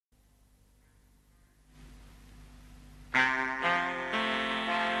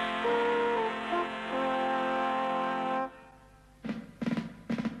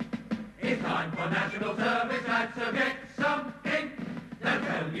so get some in. They'll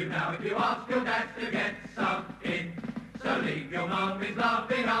tell you now if you ask your dad to get some in. So leave your mummy's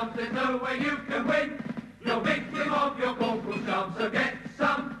loving arms, there's no way you can win. You're victim of your corporal's charm, so get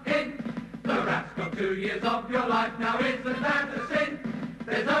some in. The rat's got 2 years of your life, now isn't that a sin?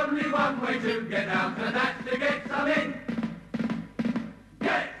 There's only one way to get out, and that's to get some in.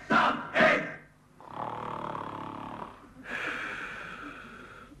 Get some in!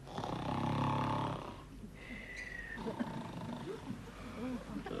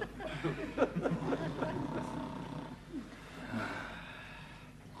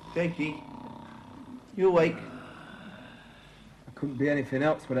 Jakey, you awake? I couldn't be anything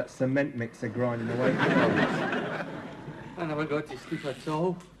else with that cement mixer grinding away. I never got to sleep at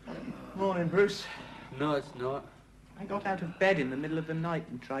all. Morning, Bruce. No, it's not. I got out of bed in the middle of the night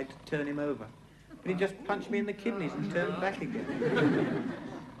and tried to turn him over. But he just punched me in the kidneys and turned back again.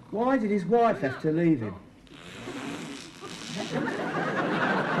 Why did his wife have to leave him?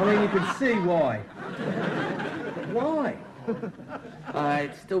 I mean, you can see why. But why?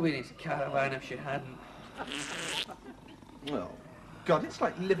 I'd still be in his caravan if she hadn't. Well, God, it's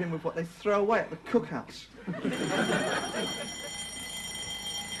like living with what they throw away at the cookhouse.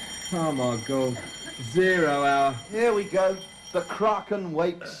 Oh, my God. 0 hour. Here we go. The Kraken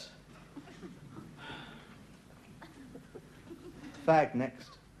wakes. Fag next.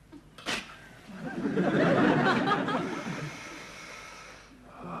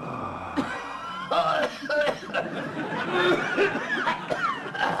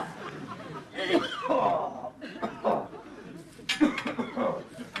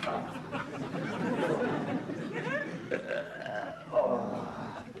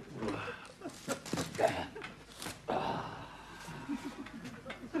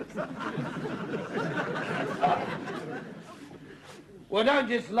 Well, don't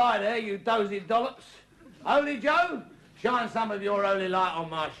just lie there, you dozy dollops. Holy Joe, shine some of your holy light on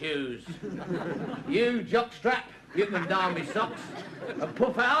my shoes. You jockstrap, you can darn me socks. And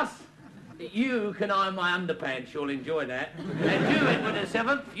Puff House, you can iron my underpants, you'll enjoy that. And you, Edward the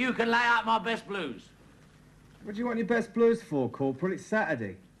Seventh, you can lay out my best blues. What do you want your best blues for, Corporal? It's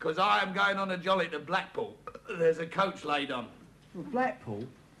Saturday. 'Cause I am going on a jolly to Blackpool. There's a coach laid on. Well, Blackpool?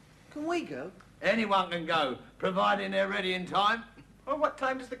 Can we go? Anyone can go, providing they're ready in time. Well, what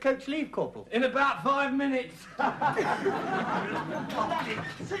time does the coach leave, Corporal? In about 5 minutes.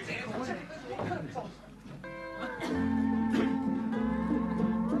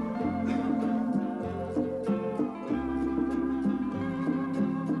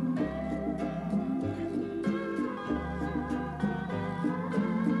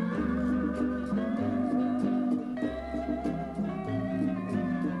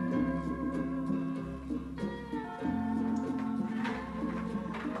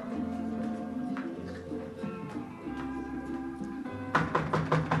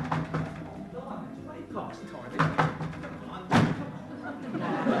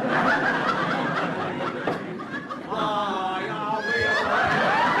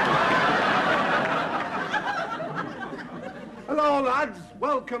 Hello, lads.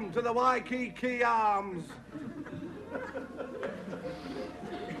 Welcome to the Waikiki Arms.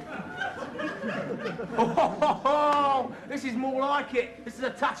 Oh, this is more like it. This is a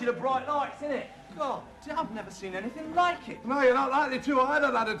touch of the bright lights, isn't it? God, I've never seen anything like it. No, you're not likely to either,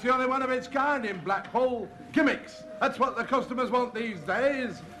 lad. It's the only one of its kind in Blackpool. Gimmicks. That's what the customers want these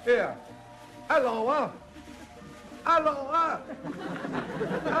days. Here. Hello, Hello,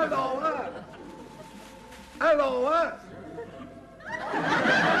 Hello, Hello,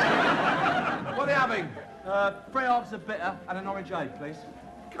 What are you having? 3 halves of bitter and an orangeade, please.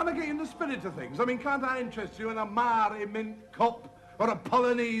 Can I get in the spirit of things? I mean, can't I interest you in a Mari mint cup or a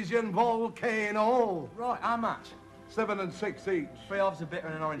Polynesian volcano? Right, how much? 7 and 6 each. 3 halves of bitter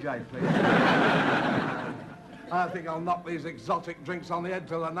and an orangeade, please. I think I'll knock these exotic drinks on the head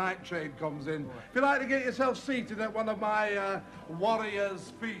till the night trade comes in. If you'd like to get yourself seated at one of my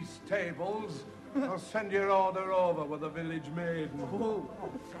warriors' feast tables, I'll send your order over with a village maiden. Oh,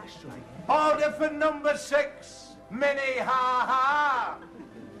 flash straight. Order for number 6, Mini Ha-Ha.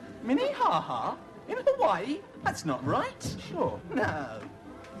 Mini ha-ha? In Hawaii? That's not right. Sure. No.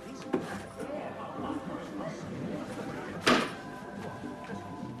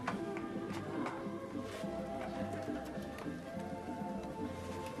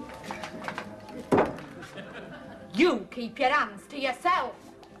 You keep your hands to yourself.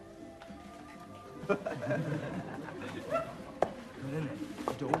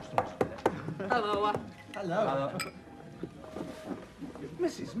 Hello. Hello.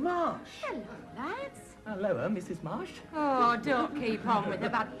 Mrs. Marsh. Hello, lads. Hello, Mrs. Marsh. Oh, don't keep on with the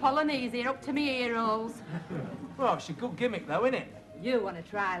bad Polynesian up to me ear holes. Well, it's a good gimmick, though, isn't it? You want to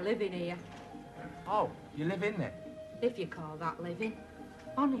try living here, Oh, you live in there? if you call that living.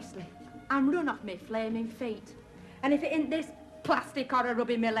 Honestly, I'm run off me flaming feet. And if it ain't this plastic horror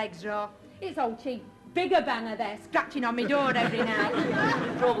rubbing me legs raw, it's old cheap bigger banger there scratching on me door every night.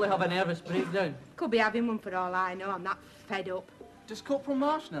 You probably have a nervous breakdown. Could be having one for all I know. I'm that fed up. Does Corporal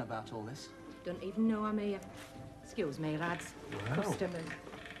Marsh know about all this? Don't even know I'm here. Excuse me, lads. Well. Customers.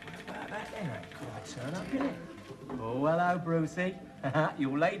 About that, then, ain't quite a turn up, innit? Oh, hello, Brucey.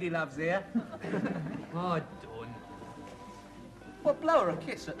 Your lady love's here. Oh, don't. Well, blow her a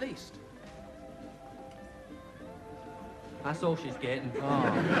kiss at least. That's all she's getting.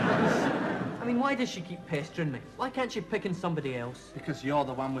 Oh, I mean, why does she keep pestering me? Why can't she pick on somebody else? Because you're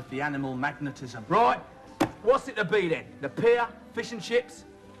the one with the animal magnetism. right. What's it to be, then? The pier? Fish and chips?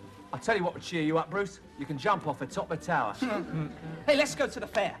 I'll tell you what would cheer you up, Bruce. You can jump off the top of the tower. Hey, let's go to the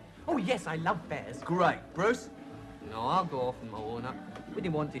fair. Oh, yes, I love fairs. Great. Bruce? No, I'll go off on my own. I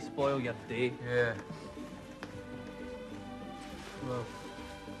wouldn't want to spoil your day. Yeah. Well.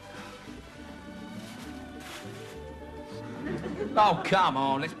 Oh, come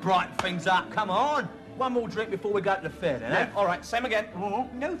on. Let's brighten things up. Come on. One more drink before we go to the fair, then, eh? All right, same again.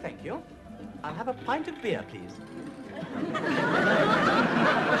 No, thank you. I'll have a pint of beer, please.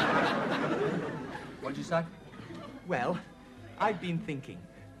 What'd you say? Well, I've been thinking.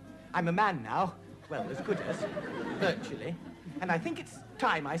 I'm a man now. Well, as good as. Virtually. And I think it's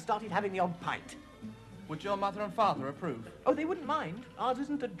time I started having the odd pint. Would your mother and father approve? Oh, they wouldn't mind. Ours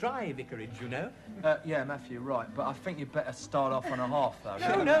isn't a dry vicarage, you know. Yeah, Matthew, right. But I think you'd better start off on a half,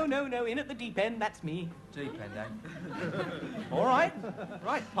 though. No. In at the deep end, that's me. Deep end, eh? All right.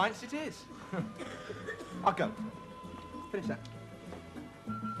 Right, pints it is. I'll go. Finish that.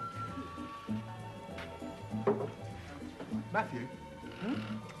 Matthew?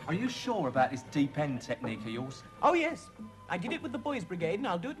 Are you sure about this deep end technique of yours? Oh, yes. I did it with the boys' brigade, and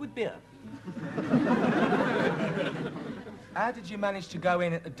I'll do it with beer. How did you manage to go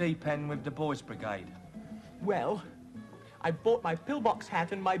in at the deep end with the boys' brigade? Well, I bought my pillbox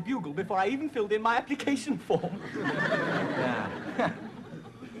hat and my bugle before I even filled in my application form. Yeah.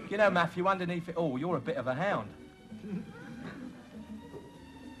 You know, Matthew, underneath it all, you're a bit of a hound.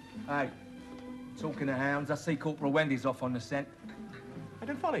 Hey, talking of hounds, I see Corporal Wendy's off on the scent. I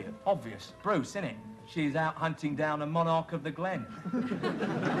don't follow you. Obvious. Bruce, innit? She's out hunting down a monarch of the Glen.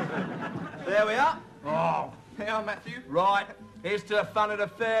 There we are. Oh, Here, Matthew. right. Here's to the fun of the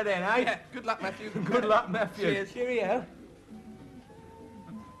fair then, eh? Yeah, good luck, Matthew. Good luck, Matthew. Cheers. Cheerio.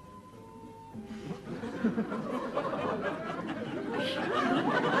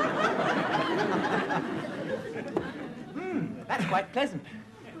 That's quite pleasant.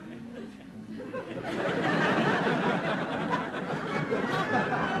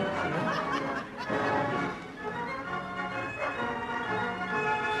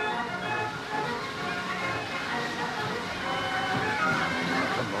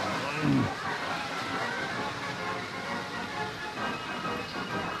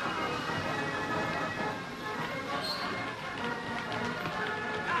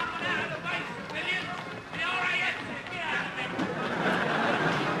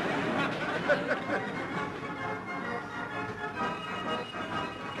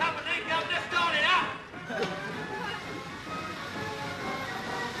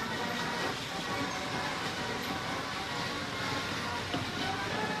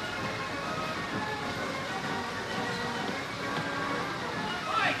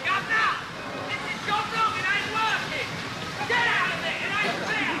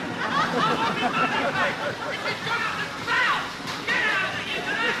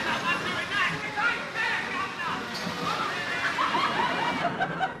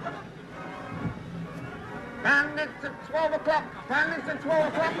 Bandits at 12 o'clock. Bandits at 12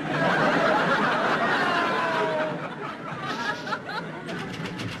 o'clock.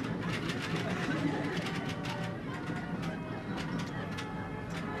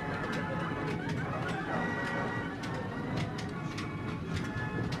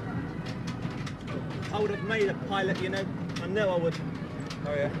 I would have made a pilot, you know. I know I would.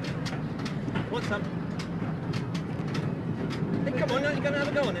 Oh, yeah? What's up? Hey, come on, aren't you going to have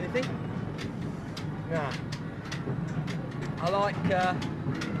a go on anything? Nah. I like,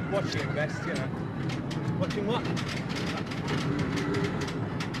 watching it best, you know. Watching what?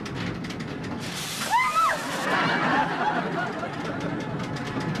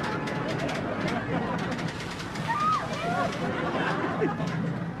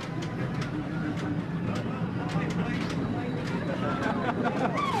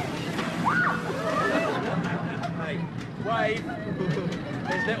 Hey, wave.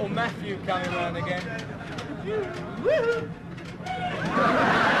 There's little Matthew coming round again.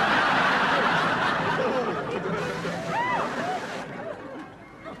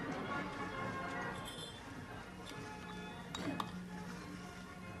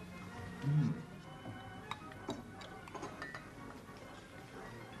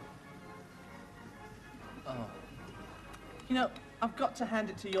 You know, I've got to hand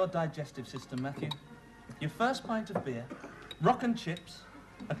it to your digestive system, Matthew. Your first pint of beer, rockin' chips,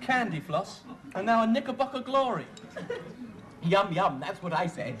 a candy floss, and now a knickerbocker glory. Yum, yum, that's what I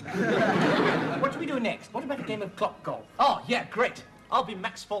said. What do we do next? What about a game of clock golf? Oh, yeah, great. I'll be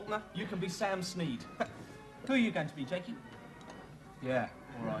Max Faulkner, you can be Sam Sneed. Who are you going to be, Jakey? Yeah,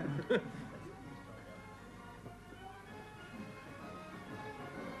 all right.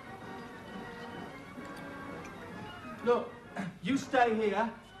 Look, you stay here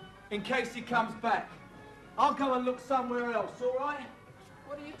in case he comes back. I'll go and look somewhere else, all right?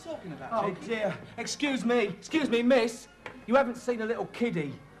 What are you talking about, Oh, Jakey? dear. Excuse me, miss. You haven't seen a little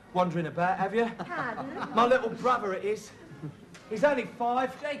kiddie wandering about, have you? Pardon? My little brother it is. He's only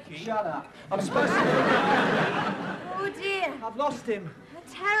 5. Jakey? Shut up. I'm supposed to... Oh, dear. I've lost him.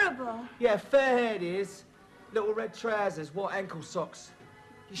 Terrible. Yeah, fair head he is. Little red trousers, white ankle socks.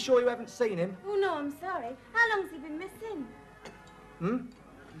 You sure you haven't seen him? Oh, no, I'm sorry. How long's he been missing?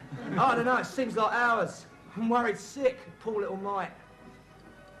 Oh, I don't know, it seems like hours. I'm worried sick, poor little mite.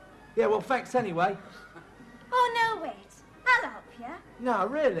 Yeah, well, thanks anyway. Oh, no, wait. I'll help you. No,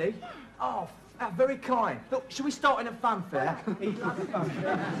 really? Oh, very kind. Look, shall we start in a funfair?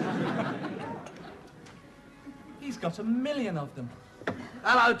 He's got 1 million of them.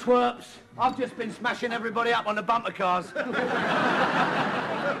 Hello, twerps. I've just been smashing everybody up on the bumper cars.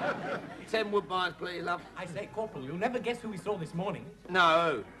 10 Woodbines, please, love. I say, Corporal, you'll never guess who we saw this morning.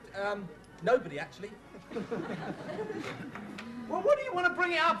 No. Nobody, actually. Well, what do you want to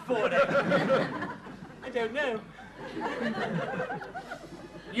bring it up for, then? I don't know.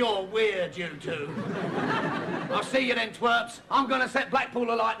 You're weird, you two. I'll see you then, twerps. I'm going to set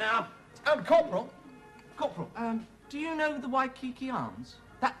Blackpool alight now. Corporal, do you know the Waikiki Arms?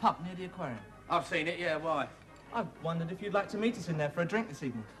 That pub near the aquarium. I've seen it, yeah, why? I wondered if you'd like to meet us in there for a drink this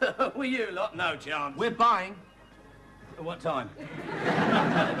evening. Will you lot? No chance. We're buying. At what time?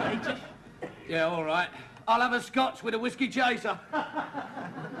 8ish. Yeah, all right. I'll have a scotch with a whiskey chaser.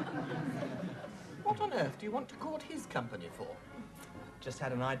 What on earth do you want to court his company for? Just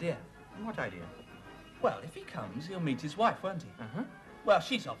had an idea. What idea? Well, if he comes, he'll meet his wife, won't he? Uh-huh. Well,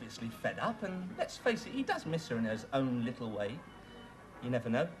 she's obviously fed up, and let's face it, he does miss her in his own little way. You never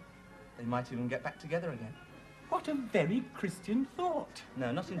know. They might even get back together again. What a very Christian thought.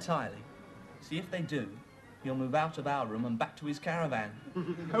 No, not entirely. See, if they do, he'll move out of our room and back to his caravan.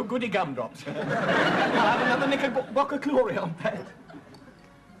 Oh, goody gumdrops. I'll have another knickerbocker glory on bed.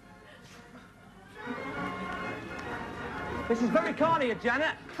 This is very kind of you,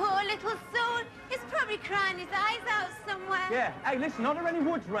 Janet. Poor little soul. He's probably crying his eyes out somewhere. Yeah. Hey, listen, are there any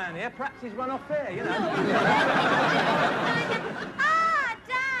woods round here? Perhaps he's run off there, you know. Ah,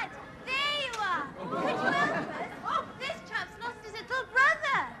 Dad! There you are. Could you help us? Oh, this chap's lost his little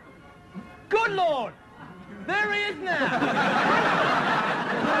brother. Good Lord! There he is now!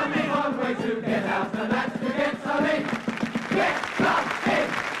 Only one way to get out, and that's to get some in. Get some in!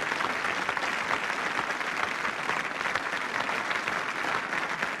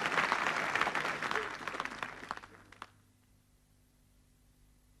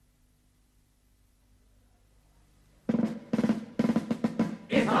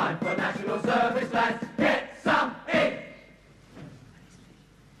 It's time for national service, lads. Get some in!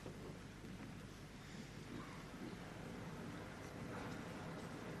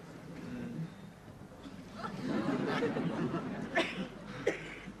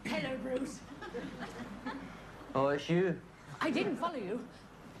 Hello, Bruce. Oh, it's you. I didn't follow you.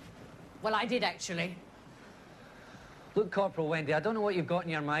 Well, I did, actually. Look, Corporal Wendy, I don't know what you've got in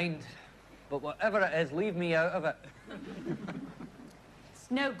your mind, but whatever it is, leave me out of it. It's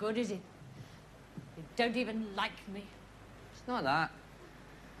no good, is it? You don't even like me. It's not that.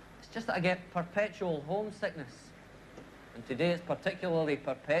 It's just that I get perpetual homesickness. And today it's particularly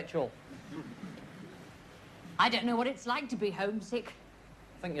perpetual. I don't know what it's like to be homesick.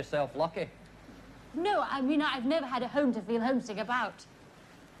 Think yourself lucky. No, I mean, I've never had a home to feel homesick about.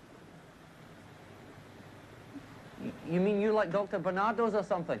 You mean you like Dr. Bernardo's or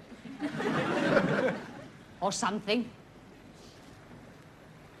something? Or something.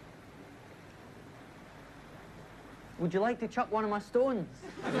 Would you like to chuck one of my stones?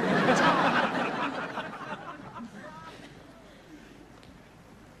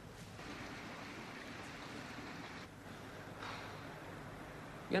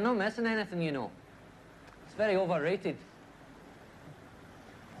 You're not missing anything, you know. It's very overrated.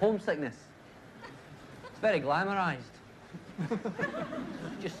 Homesickness. It's very glamorised.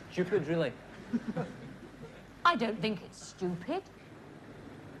 Just stupid, really. I don't think it's stupid.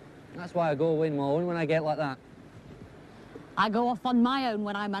 That's why I go away on my own when I get like that. I go off on my own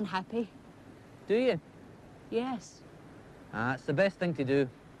when I'm unhappy. Do you? Yes. Ah, it's the best thing to do.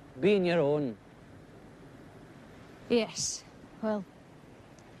 Be on your own. Yes. Well,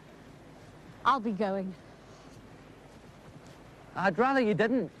 I'll be going. I'd rather you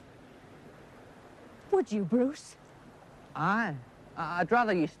didn't. Would you, Bruce? Aye. I'd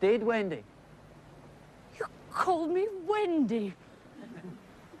rather you stayed, Wendy. You called me Wendy.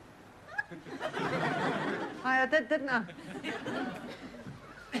 Aye, I did, didn't I?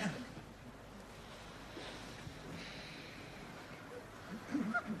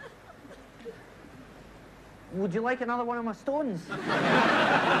 Would you like another one of my stones?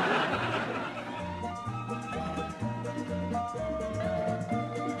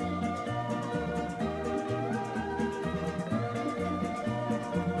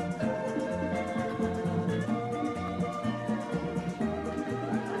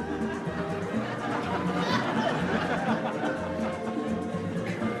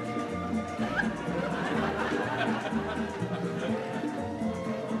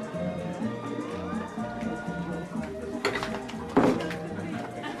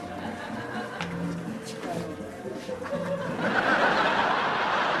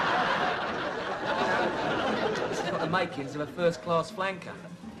 Makings of a first-class flanker.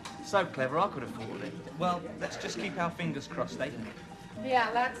 So clever, I could afford it. Well, let's just keep our fingers crossed, eh?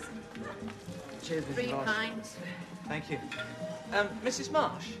 Yeah, lads. Cheers, Mrs. 3 Marsh. pints. Thank you. Mrs.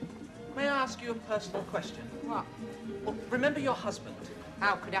 Marsh, may I ask you a personal question? What? Well, remember your husband?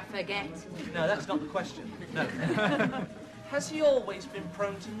 How could I forget? No, that's not the question. No. Has he always been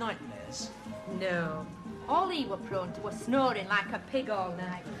prone to nightmares? No. All he were prone to was snoring like a pig all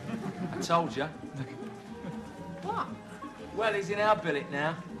night. I told you. What? Well, he's in our billet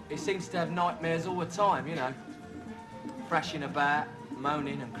now. He seems to have nightmares all the time, you know. Thrashing about,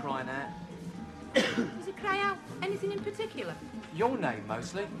 moaning and crying out. Does he cry out anything in particular? Your name,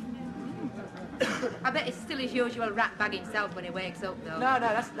 mostly. I bet he's still his usual rat bag himself when he wakes up, though. No,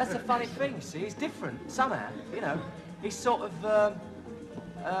 that's a funny thing, you see. He's different, somehow, you know. He's sort of,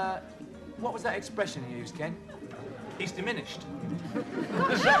 what was that expression you used, Ken? He's diminished.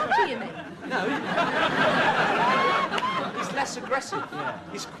 Got shot, do you mean? No. He's less aggressive. Yeah.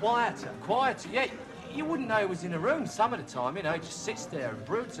 He's quieter. Quiet, yeah. You wouldn't know he was in a room some of the time, you know. He just sits there and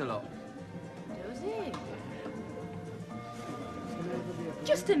broods a lot. Does he?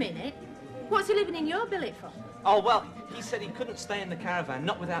 Just a minute. What's he living in your billet for? Oh, well, he said he couldn't stay in the caravan,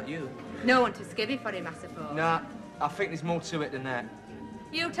 not without you. No one to skivvy for him, I suppose. Nah, I think there's more to it than that.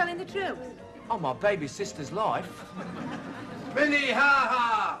 You telling the truth? Oh, my baby sister's life.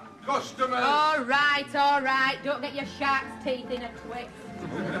 Minnie-ha-ha! Customers! All right. Don't get your shark's teeth in a twist.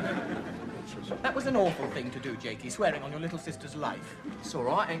 That was an awful thing to do, Jakey, swearing on your little sister's life. It's all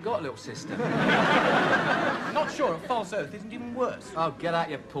right, I ain't got a little sister. I'm not sure a false oath isn't even worse. Oh, get out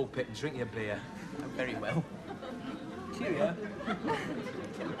your pulpit and drink your beer. Oh, very well. Cheerio.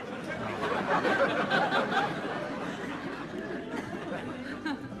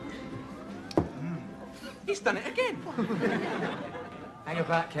 He's done it again. Hang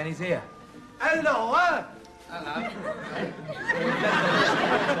about, Ken, he's here. Hello, huh? Hello.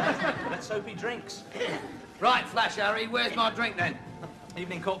 Let's hope he drinks. Right, Flash Harry, where's my drink then?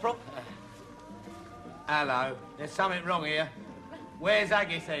 Evening, Corporal. Hello. There's something wrong here. Where's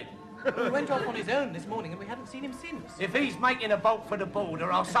Aggie said? He went off on his own this morning and we haven't seen him since. If he's making a bolt for the border,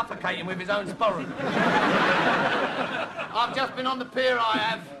 I'll suffocate him with his own sporran. I've just been on the pier, I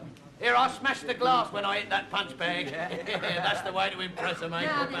have. Here, I smashed the glass when I hit that punch bag. That's the way to impress him, ain't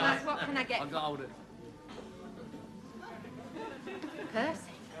Now, it? lads, what can I get? I've got hold of it.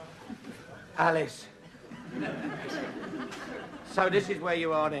 Percy. Alice. So this is where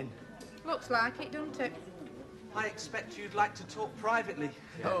you are then? Looks like it, don't it? I expect you'd like to talk privately.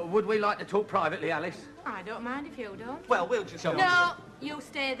 Would we like to talk privately, Alice? I don't mind if you don't. Well, we'll just go on. No, you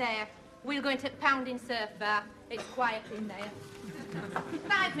stay there. We'll go into Pounding Surf Bar. It's quiet in there.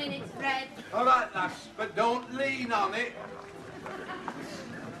 5 minutes, Fred. All right, lass, but don't lean on it.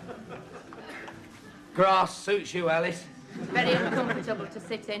 Grass suits you, Alice. Very uncomfortable to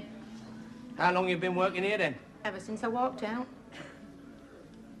sit in. How long you been working here then? Ever since I walked out.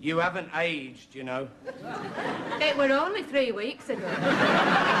 You haven't aged, you know. It were only 3 weeks ago.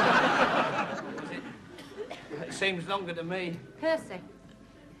 It seems longer to me. Percy,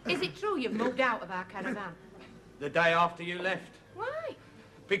 is it true you've moved out of our caravan? The day after you left. Why?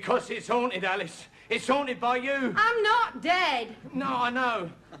 Because it's haunted, Alice. It's haunted by you. I'm not dead. No, I know.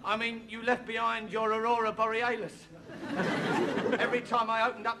 I mean, you left behind your aurora borealis. Every time I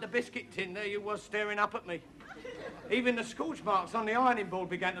opened up the biscuit tin, there you was staring up at me. Even the scorch marks on the ironing board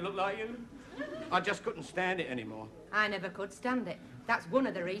began to look like you. I just couldn't stand it anymore. I never could stand it. That's one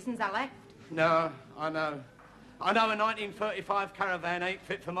of the reasons I left. No, I know. I know a 1935 caravan ain't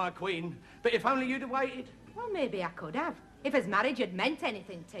fit for my queen, but if only you'd have waited. Well, maybe I could have. If as marriage had meant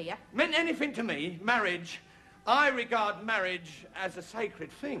anything to you. Meant anything to me, marriage. I regard marriage as a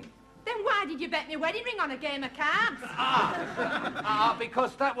sacred thing. Then why did you bet me wedding ring on a game of cards?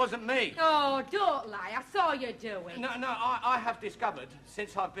 Because that wasn't me. Oh, don't lie. I saw you do it. No, I have discovered,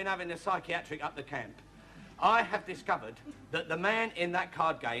 since I've been having the psychiatric up the camp, I have discovered that the man in that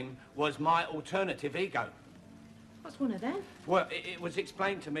card game was my alternative ego. What's one of them? Well, it was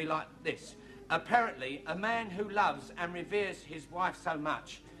explained to me like this. Apparently, a man who loves and reveres his wife so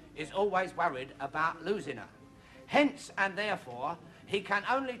much is always worried about losing her. Hence, and therefore, he can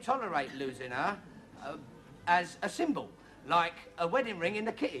only tolerate losing her as a symbol, like a wedding ring in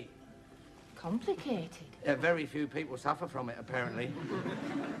the kitty. Complicated. Very few people suffer from it, apparently.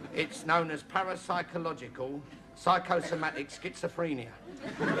 It's known as parapsychological psychosomatic schizophrenia.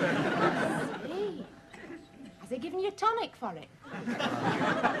 Hey, has it given you a tonic for it?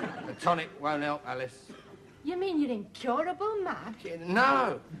 The tonic won't help, Alice. You mean you're incurable mad?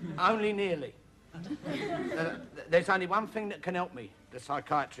 No, only nearly. There's only one thing that can help me, the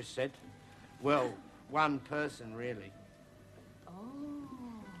psychiatrist said. Well, one person, really. Oh.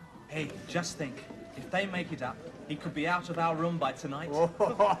 Hey, just think. If they make it up, he could be out of our room by tonight.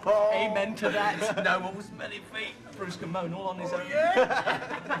 Amen to that. No more smelly feet. Bruce can moan all on his own. Here,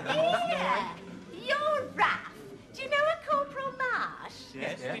 you're Raph. Do you know a Corporal Marsh?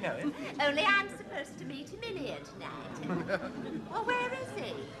 Yes, we know him. Only I'm supposed to meet him in here tonight. Well, where is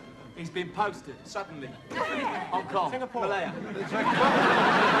he? He's been posted, suddenly. Where? Hong Kong, Singapore. Malaya.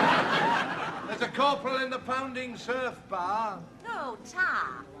 There's a corporal in the pounding surf bar. Oh,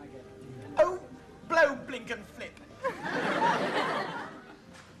 tar. Oh, blow, blink and flip.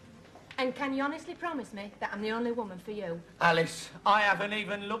 And can you honestly promise me that I'm the only woman for you? Alice, I haven't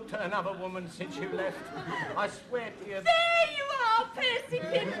even looked at another woman since you left. I swear to you. There you are, Percy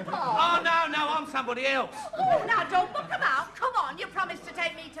Pimple. Oh, no, I'm somebody else. Oh, now don't book him out. Come on, you promised to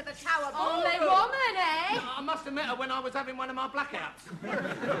take me to the Tower Ballroom. Only woman, eh? I must have met her when I was having one of my blackouts. Well,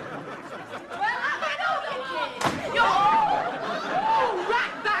 I know you did. Oh,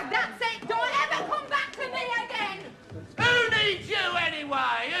 rat bag, that's it. Don't ever come back to me again. Who needs you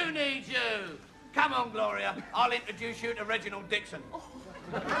anyway? Who needs you? Come on, Gloria. I'll introduce you to Reginald Dixon.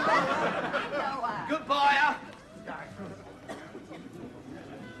 Goodbye.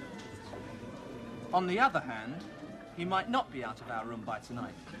 On the other hand, he might not be out of our room by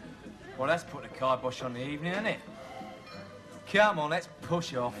tonight. Well, that's put the kibosh on the evening, isn't it? Come on, let's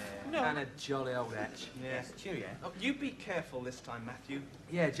push off. No. And a jolly old hatch. Yes, cheerio. Oh, you be careful this time, Matthew.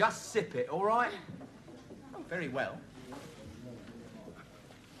 Yeah, just sip it, all right? Oh, very well.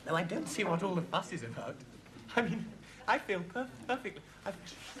 Though I don't see what all the fuss is about. I mean, I feel perfectly...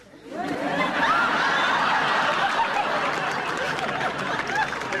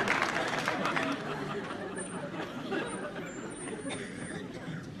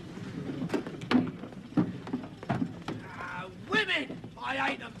 Women! I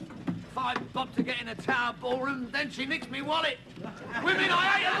hate them. If I bob to get in a Tower Ballroom, then she nicks me wallet. Women, I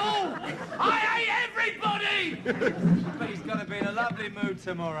hate them all! I hate everybody! But he's going to be in a lovely mood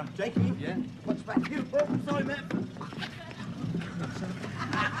tomorrow. Jakey? Yeah? What's that? You? Oh, sorry, Matt.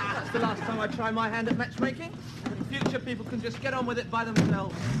 That's the last time I try my hand at matchmaking. In future, people can just get on with it by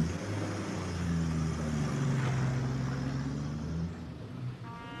themselves.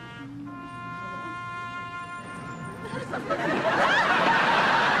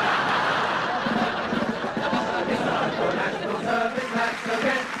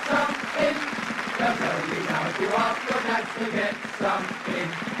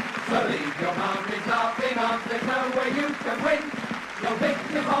 So leave your mummies laughing on, there's no way you can win. You're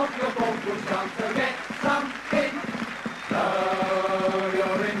victim of your vocal chant, so get some in. So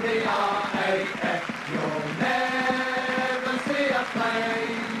you're in the RAF, you'll never see us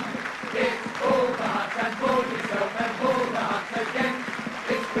play. It's all the huts and pull yourself and pull the huts again.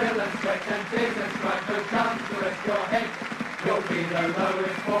 It's thrill and sweat and tears and strife that come to rest your head. You'll be the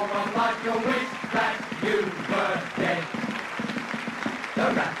lowest form of life, you'll wish that you were dead. The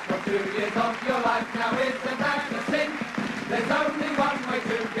rats got 2 years of your life, now is